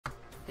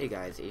Hey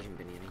guys, Asian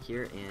Banana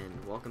here,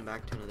 and welcome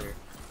back to another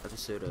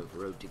episode of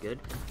Road to Good.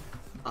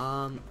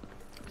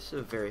 This is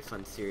a very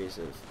fun series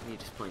of me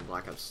just playing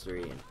Black Ops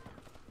 3 and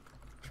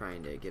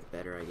trying to get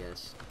better, I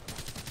guess.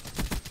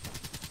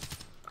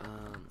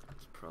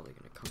 It's probably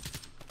gonna come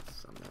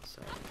on that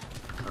side.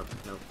 Oh,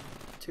 nope.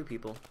 Two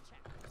people.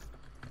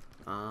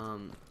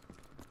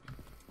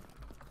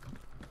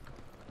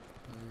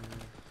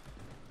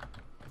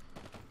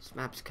 This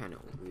map's kind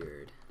of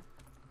weird.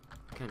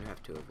 Kind of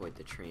have to avoid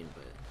the train,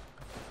 but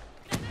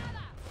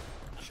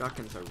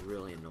shotguns are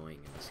really annoying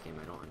in this game.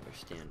 I don't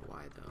understand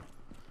why though.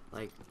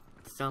 Like,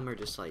 some are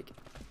just like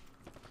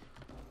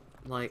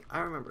I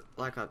remember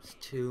Black Ops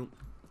 2.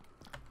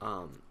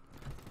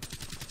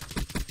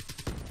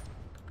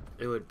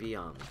 It would be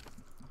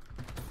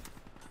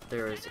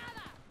there is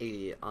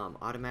a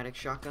automatic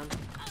shotgun,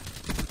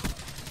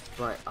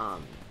 but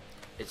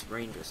its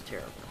range was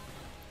terrible.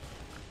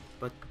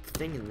 But the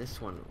thing in this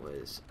one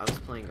was, I was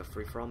playing a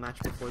free-for-all match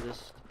before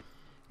this,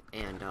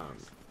 and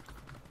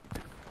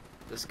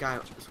this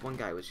one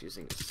guy was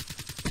using a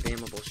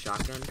spammable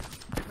shotgun,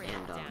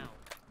 and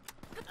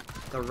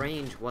the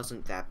range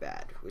wasn't that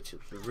bad, which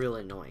was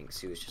really annoying.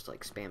 So he was just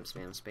like spam,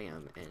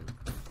 and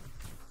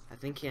I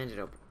think he ended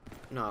up,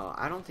 no,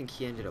 I don't think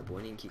he ended up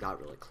winning. He got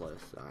really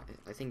close.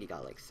 I think he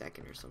got like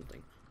second or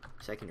something,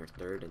 second or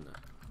third in the.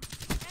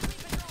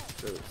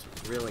 So it was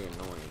really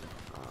annoying.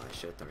 I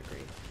should have done a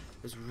green.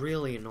 It was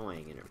really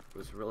annoying, and it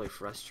was really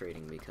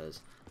frustrating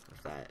because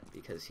of that.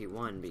 Because he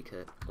won,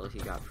 because, well, he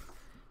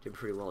did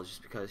pretty well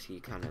just because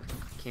he kind of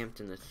camped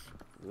in this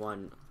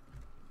one,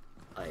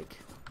 like,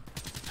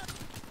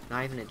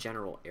 not even a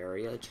general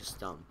area, just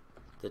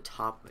the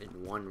top in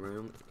one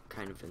room,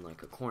 kind of in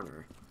like a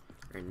corner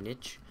or a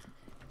niche,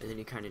 and then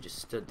he kind of just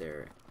stood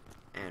there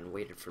and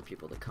waited for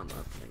people to come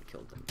up and then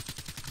killed them.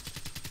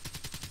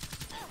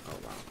 Oh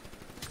wow.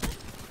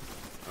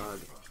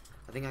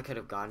 I think I could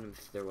have gotten him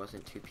if there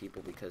wasn't two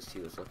people because he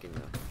was looking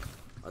the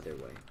other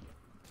way.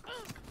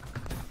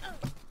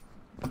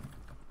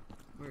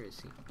 Where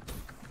is he?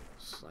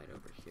 Slide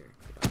over here.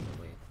 Get out of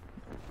the way.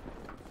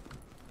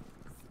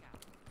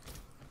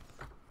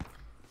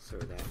 Throw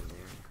that in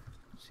there.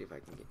 See if I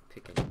can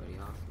pick anybody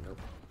off.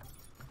 Nope.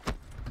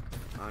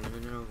 Oh,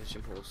 no,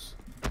 vision pulse.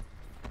 I'm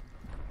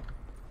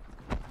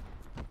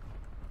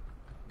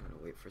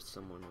gonna wait for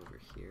someone over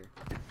here.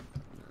 No.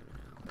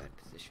 Bad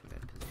position.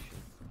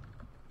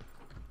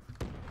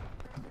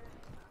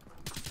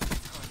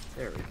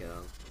 There we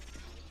go.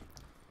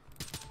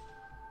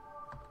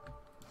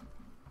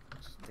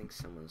 I think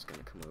someone's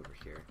gonna come over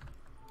here.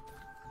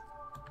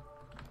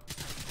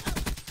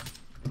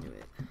 I knew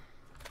it.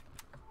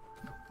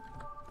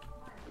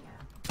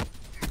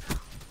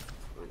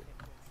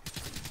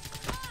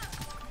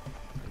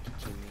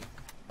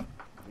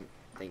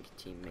 Thank you,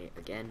 teammate.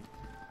 Again,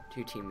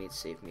 two teammates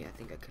saved me. I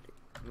think I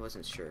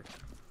wasn't sure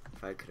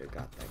if I could have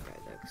got that guy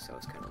though, because I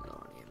was kind of low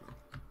on ammo.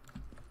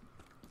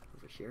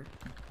 Over here.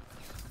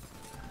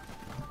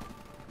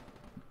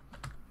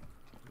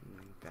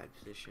 Bad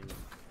position.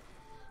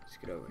 Let's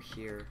get over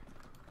here.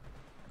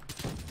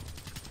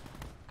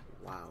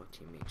 Wow,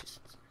 teammate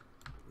just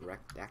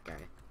wrecked that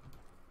guy.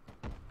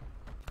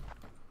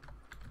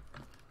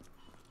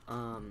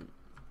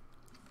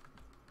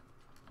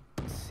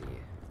 Let's see.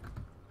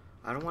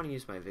 I don't want to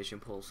use my vision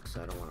pulse because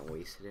I don't want to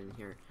waste it in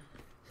here.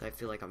 So I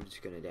feel like I'm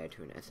just gonna die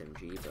to an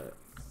SMG, but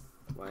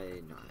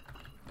why not?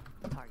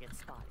 Target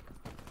spotted.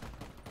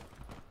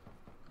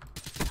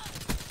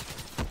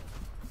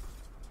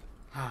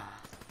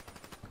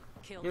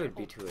 It would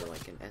be to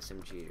like an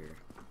SMG or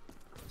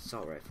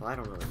assault rifle. I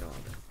don't really know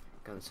the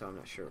gun, so I'm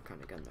not sure what kind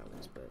of gun that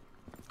was, but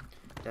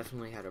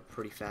definitely had a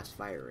pretty fast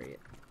fire rate.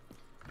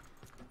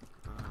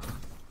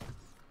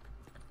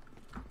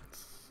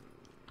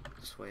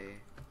 This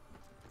way.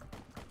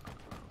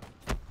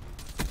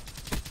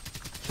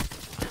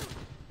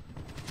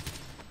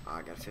 Oh,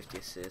 I got 50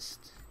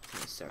 assist.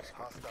 Kinda sucks.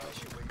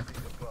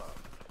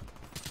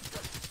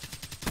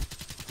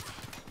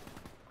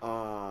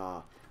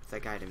 Oh, if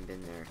that guy hadn't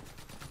been there.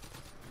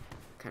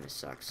 Kind of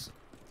sucks.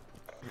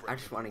 I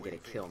just want to get a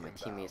kill. My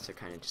teammates are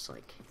kind of just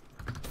like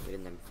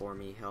getting them for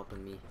me,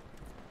 helping me.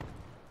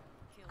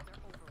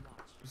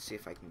 Let's see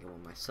if I can get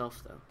one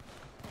myself though.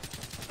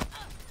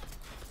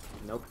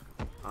 Nope,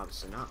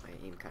 obviously not. My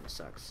aim kind of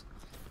sucks.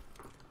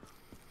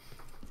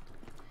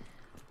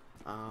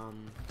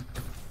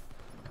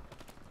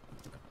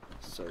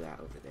 So that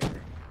over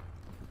there.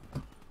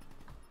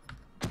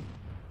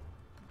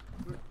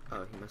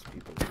 Oh, he must be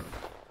below.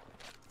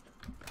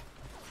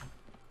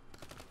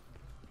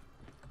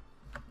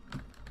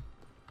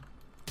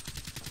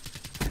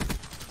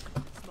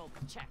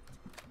 Checked.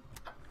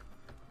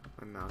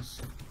 My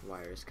mouse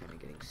wire is kind of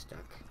getting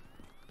stuck.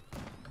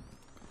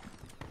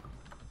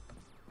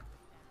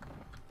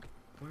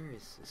 Where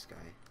is this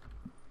guy?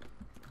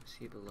 Is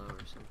he below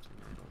or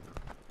something? I don't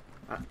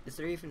know. Is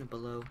there even a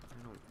below?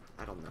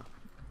 I don't know.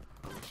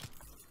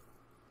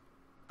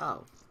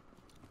 Oh.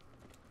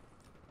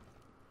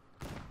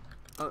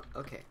 Oh,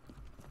 okay.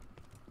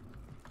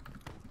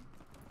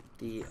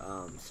 The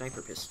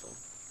sniper pistol.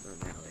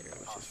 Annihilator,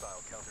 which is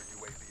Hostile counter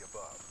UAV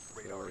above.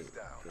 Radar really, is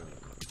down. really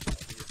annoying.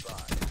 Be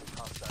advised.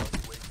 Hostile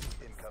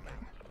UAV incoming.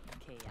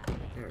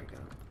 There we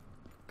go.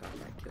 Got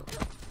that kill.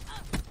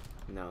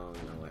 No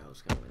way I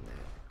was gonna win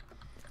that.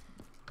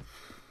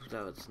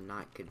 That was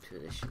not good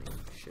positioning.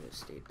 Should have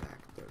stayed back.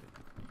 Throw a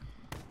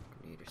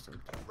grenade or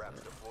something.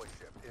 Raps deploy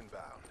ship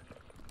inbound.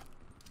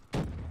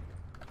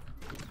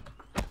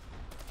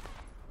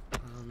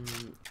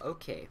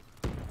 Okay.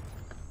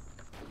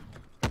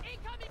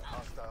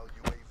 Hostile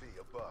UAV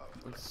above.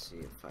 Let's see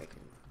if I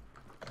can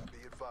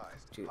Be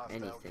advised. do Hostile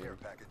anything. care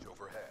package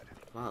overhead.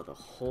 Wow, the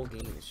whole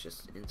game is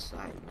just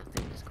inside.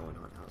 Nothing is going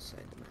on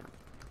outside the map.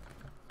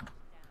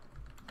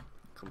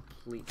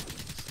 Completely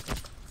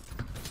inside.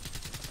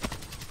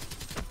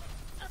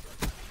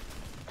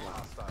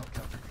 Hostile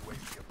counter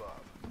UAV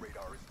above.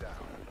 Radar is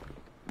down.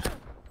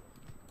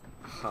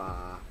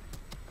 Ha,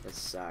 that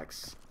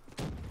sucks.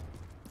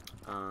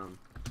 I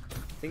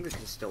think we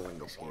can still win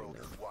this The game world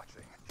is though.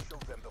 watching. Show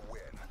them the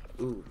win.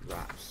 Ooh,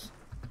 wraps.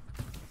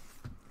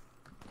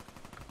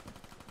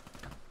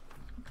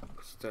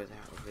 Let's throw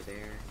that over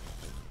there.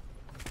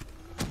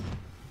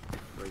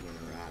 Friggin'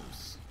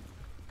 wraps.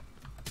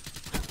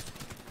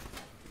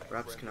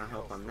 Wraps cannot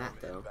help on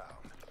that though.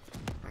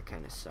 That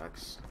kinda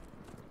sucks.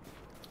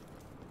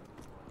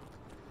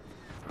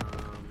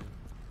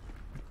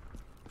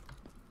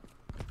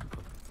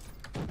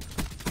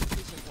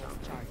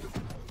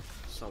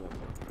 Saw one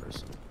more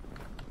person.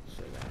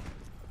 So that.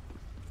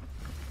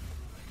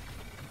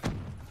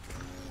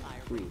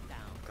 Ooh,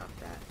 got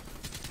that.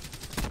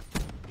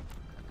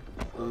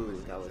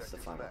 Ooh, that was the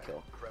final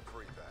kill. Prep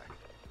for evac.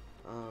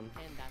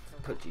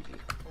 Put GG.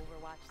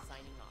 Overwatch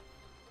signing off.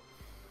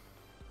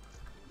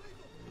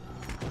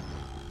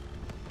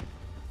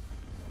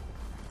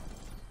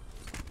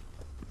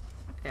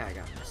 Yeah, I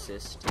got an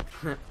assist.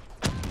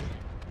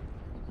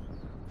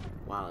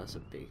 Wow, that's a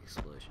big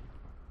explosion.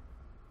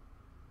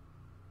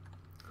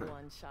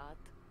 One shot,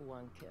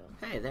 one kill.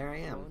 Hey, there I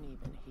am. Don't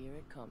even hear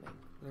it coming.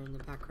 They're in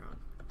the background.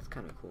 It's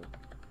kind of cool.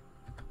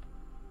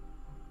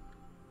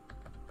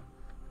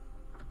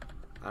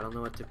 I don't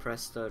know what to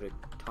press though to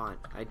taunt.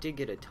 I did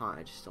get a taunt,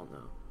 I just don't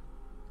know.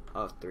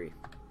 Oh, 3.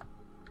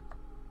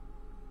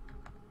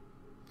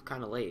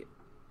 Kind of late.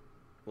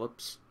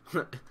 Whoops.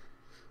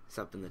 It's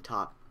up in the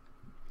top.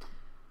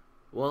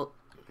 Well,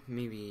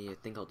 maybe I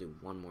think I'll do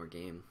one more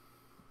game.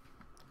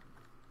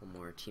 One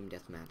more team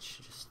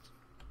deathmatch. Just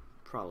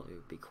probably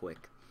would be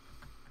quick.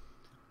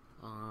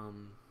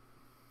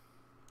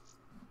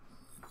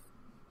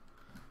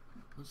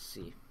 Let's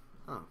see.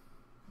 Oh.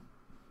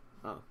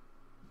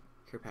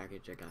 Care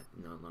package, I got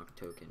an unlocked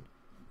token.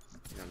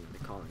 I got another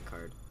calling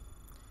card.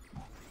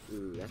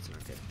 Ooh, that's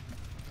not good.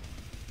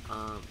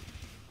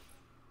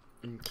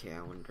 Okay,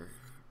 I wonder.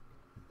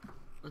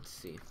 Let's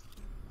see.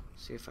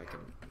 See if I can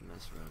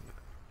mess around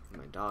with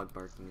my dog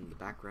barking in the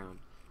background.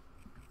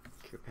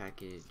 Care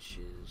package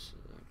is,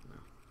 no.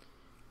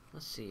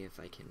 Let's see if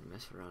I can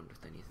mess around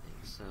with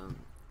anything. So,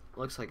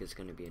 looks like it's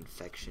gonna be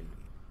infection.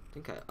 I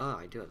think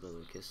I do have the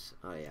Lucas.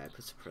 Oh yeah, I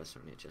put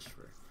suppressor on it just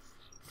for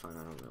fun.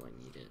 I don't really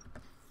need it.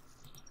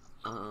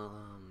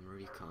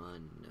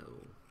 Recon, no.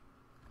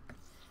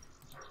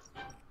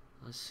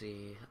 Let's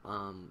see,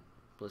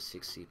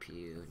 ballistic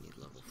CPU, need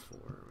level 4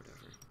 or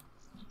whatever.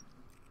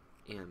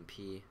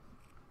 EMP.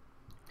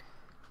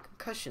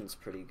 Concussion's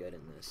pretty good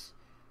in this.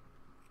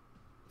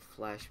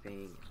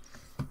 Flashbang,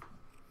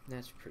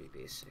 that's pretty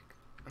basic.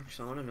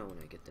 Actually, I want to know when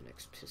I get the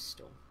next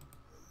pistol.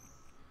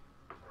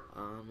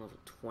 Level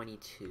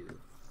 22.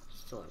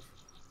 Still have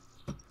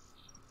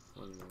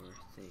one more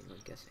thing. I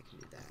guess I can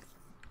do that.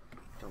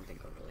 Don't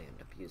think I'll really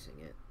end up using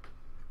it.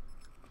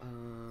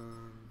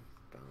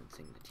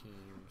 Balancing the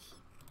teams.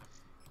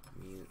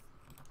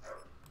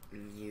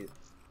 Mute.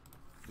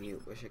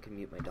 Wish I could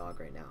mute my dog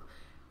right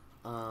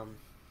now.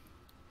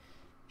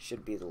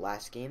 Should be the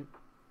last game.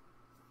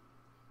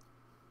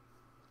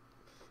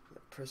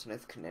 The person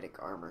has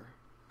kinetic armor.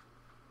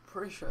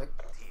 Pretty sure it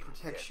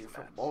protects you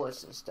from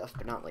bullets and stuff,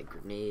 but not like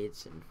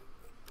grenades and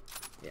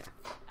yeah.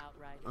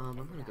 I'm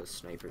gonna go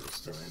sniper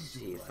just to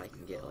see if I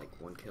can get like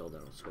one kill,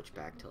 then I'll switch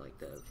back to like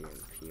the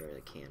VMP or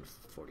the can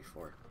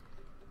 44.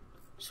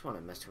 Just want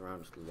to mess around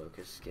with the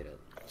Locust,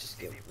 just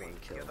get one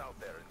kill. Get out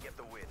there and get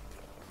the win.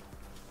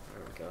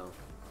 There we go.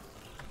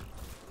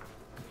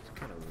 It's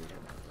kind of weird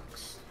how that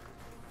looks.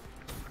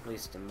 At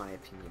least in my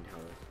opinion, how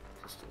the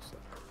pistols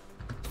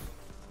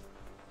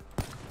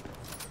look.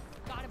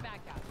 Got it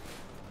back out.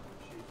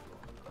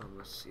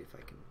 Let's see if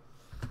I can.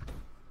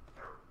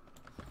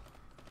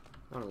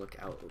 I want to look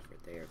out over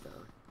there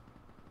though.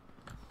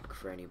 Look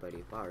for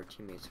anybody. Wow, our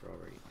teammates are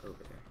already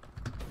over there.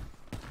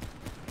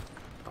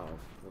 Oh,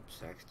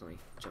 whoops! I accidentally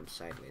jumped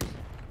sideways.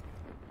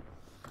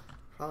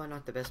 Probably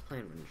not the best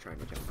plan when you're trying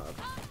to jump up.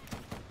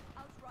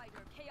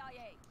 Outrider,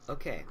 KIA.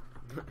 Okay.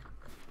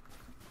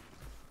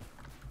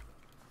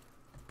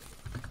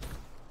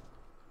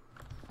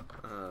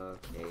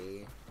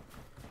 Okay.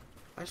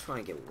 I just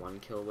want to get one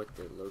kill with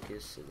the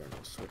Locust, and then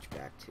I'll switch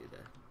back to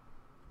the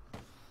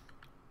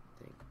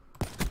thing.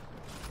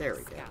 There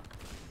we go.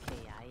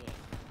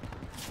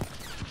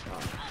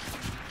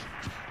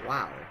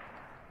 Wow.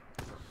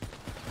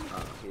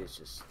 Oh, he was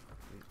just...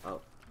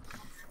 Oh.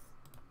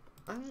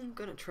 I'm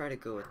gonna try to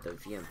go with the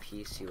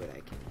VMP, see what I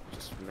can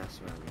just mess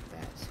around with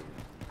that, see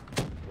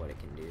what it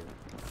can do.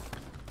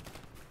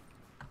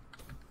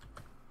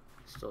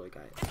 Still a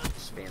guy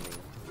spamming.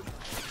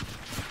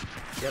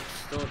 Yep,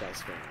 still a guy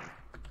spamming.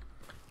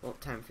 Well,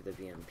 time for the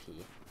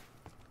VMP.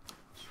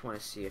 Just want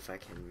to see if I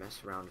can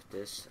mess around with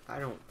this. I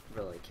don't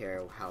really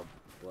care how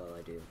well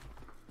I do,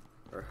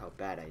 or how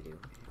bad I do.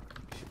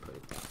 I should put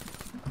it down.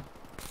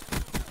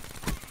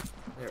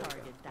 There we go.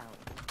 Target down.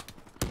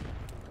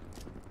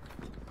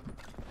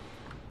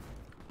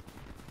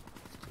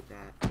 Let's do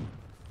that.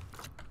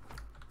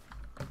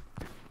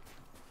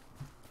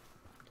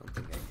 Don't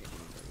think I hit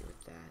anybody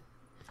with that.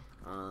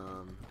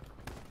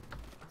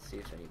 Let's see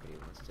if anybody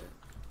wants to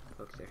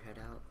poke their head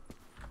out.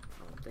 I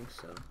don't think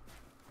so.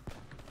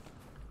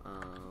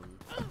 Oh.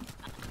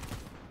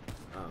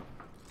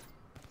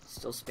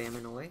 Still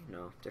spamming away?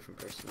 No, different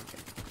person, okay.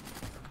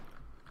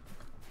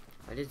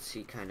 I did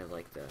see kind of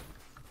like the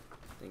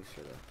things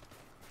for the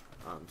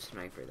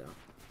sniper though.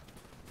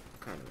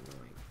 Kind of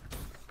annoying.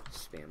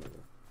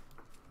 Spammable.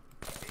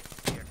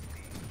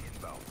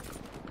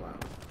 Wow.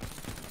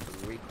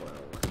 The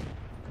recoil.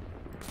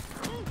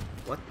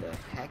 What the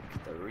heck?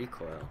 The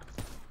recoil.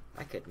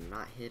 I could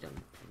not hit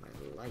him for my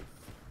life.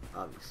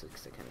 Obviously,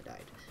 because I kind of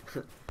died.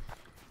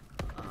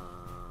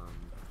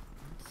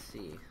 Let's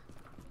see.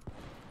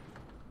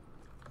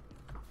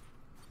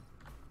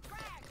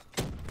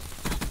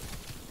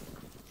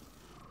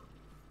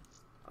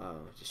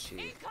 Oh, just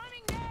shoot.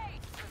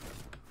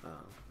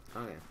 Oh,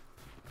 okay.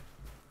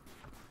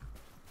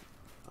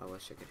 I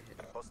wish I could hit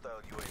him.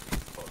 Hostile UAV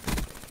spotted.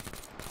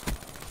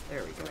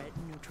 There we go. Threat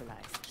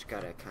neutralized. Just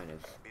gotta kind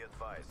of Be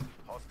advised.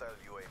 Hostile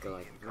UAV go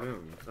like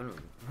incoming. vroom,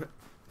 vroom.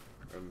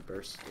 Or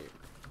burst it.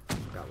 I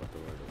forgot what the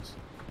word is.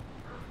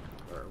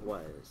 Or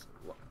was.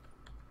 What?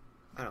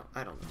 I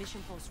don't know.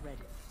 Vision pulse ready.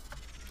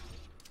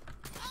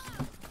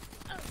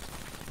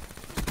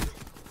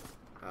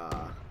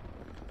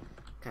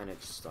 Kind of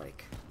just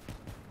like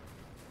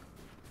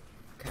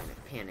kind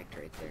of panicked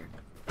right there.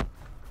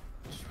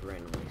 Just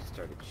randomly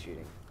started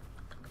shooting.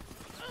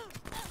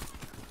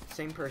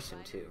 Same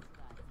person too.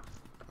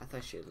 I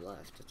thought she had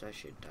left. I thought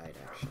she had died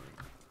actually.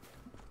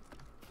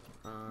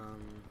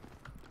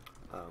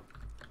 Oh.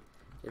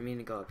 Didn't mean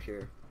to go up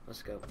here.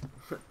 Let's go.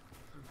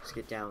 Let's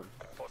get down.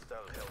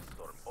 Hostile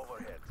hellstorm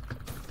overhead.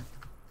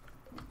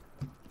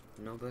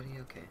 Nobody?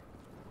 Okay.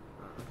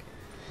 Oh, okay.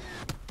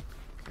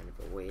 Kind of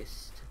a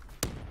waste.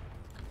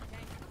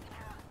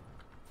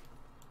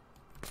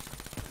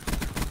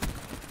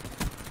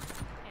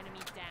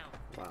 Enemy down.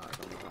 Wow, I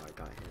don't know how I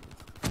got him.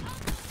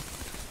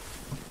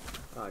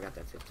 Oh, I got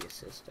that 50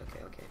 assist.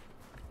 Okay, okay.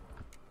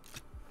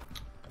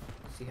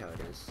 See how it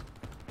is.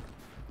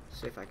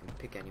 See if I can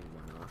pick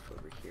anyone off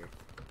over here.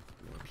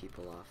 More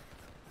people off.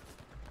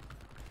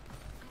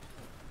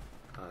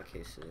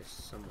 Okay, so there's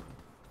someone.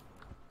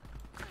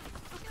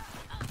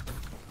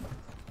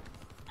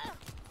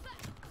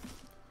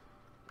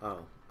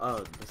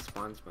 Oh, the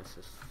spawns must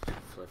have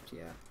flipped,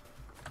 yeah.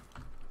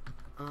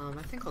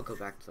 I think I'll go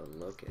back to the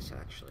locust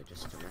actually,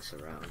 just to mess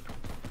around.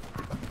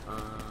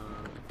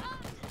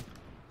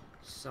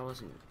 So I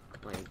wasn't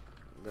like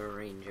the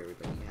range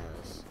everybody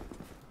has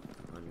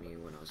on me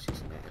when I was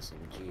using that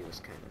SMG was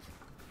kind of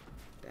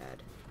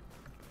bad.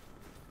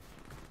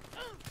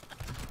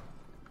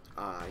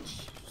 I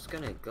was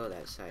gonna go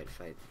that side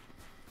if I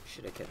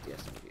should have kept the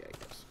SMG, I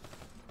guess.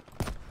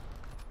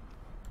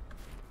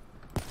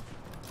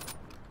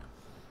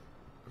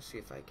 Let's see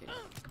if I can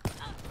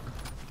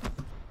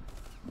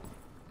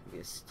be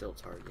a still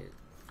target.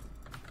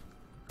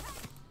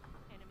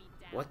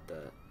 What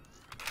the?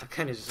 I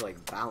kind of just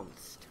like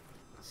bounced.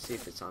 Let's see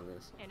if it's on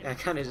this. Yeah, I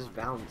kind of just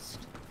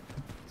bounced.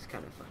 It's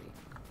kind of funny.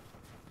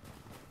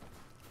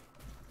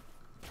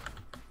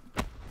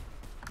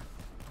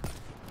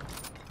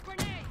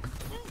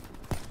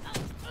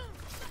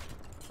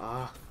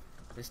 Ah,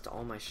 missed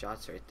all my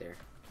shots right there.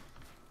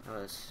 That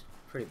was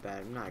pretty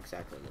bad. I'm not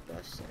exactly the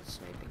best at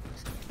sniping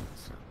this game,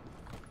 so.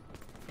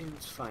 And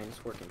it's fine,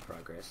 it's work in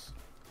progress.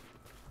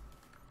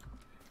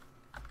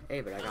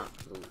 Hey, but I got,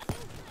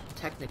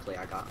 technically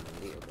I got on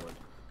the leaderboard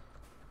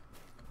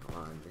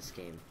on this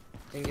game.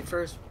 Didn't get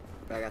first,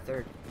 but I got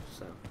third,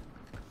 so.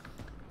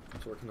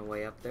 It's working the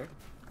way up there.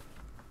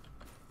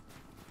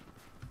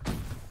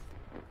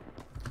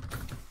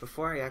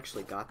 Before I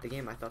actually got the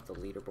game, I thought the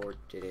leaderboard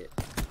did it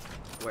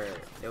where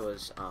it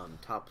was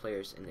top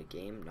players in the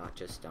game, not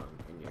just in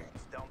your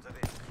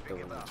the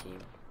winning team.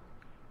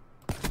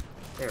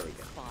 There we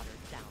go.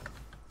 Down.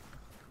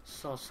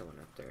 Saw someone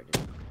up there.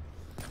 Didn't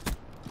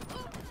I?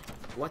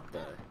 What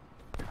the?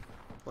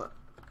 What?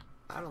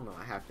 I don't know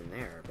what happened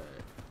there,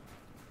 but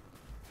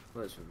it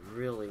was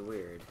really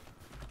weird.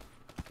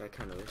 Guy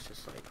kind of was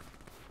just like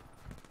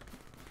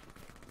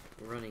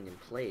running in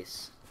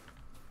place.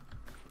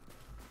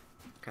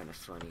 Kind of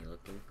funny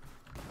looking.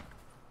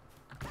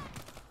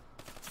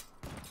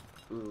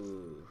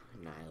 Ooh,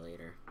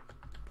 Annihilator.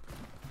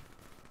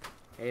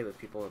 Hey, but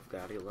people have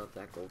got to love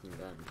that golden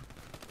gun.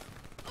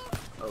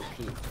 OP.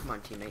 Come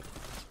on, teammate.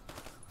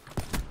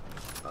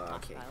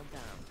 Okay. Hostile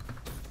down.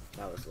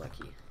 That was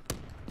lucky.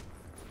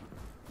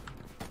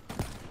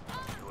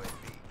 UAV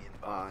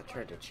I inbound.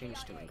 tried to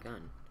change to my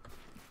gun.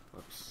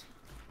 Whoops.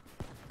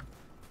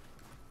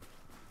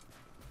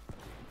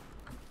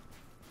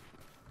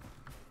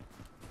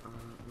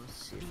 Let's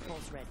see if I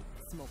Default's ready.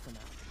 Smoke them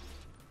out.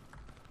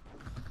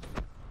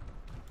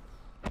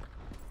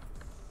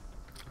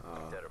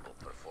 Terrible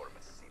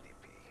performance,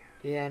 CDP.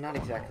 yeah, not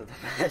exactly the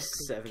best.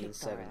 7 and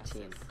Kicked our 17.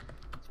 asses.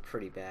 It's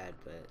pretty bad,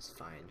 but it's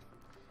fine.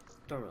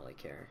 Don't really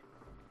care.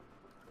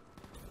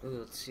 Ooh,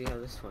 let's see how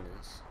this one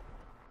is.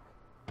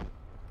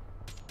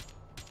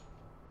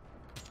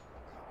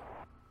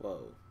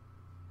 Whoa.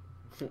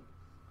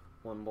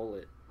 One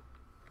bullet.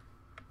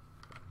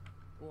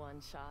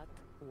 One shot,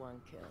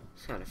 one kill.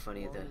 It's kind of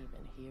funny Won't that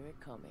even hear it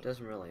coming.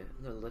 doesn't really,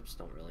 their lips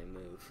don't really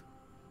move.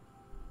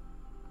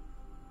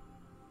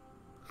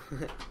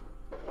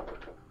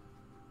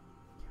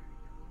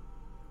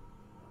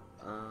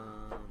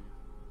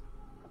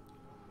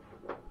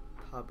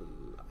 Pabu,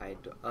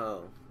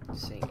 oh,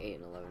 saying 8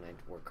 and 11,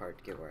 I'd work hard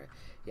to get where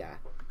yeah.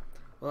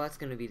 Well, that's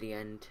gonna be the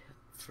end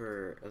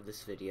of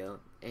this video,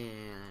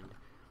 and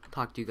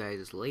talk to you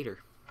guys later.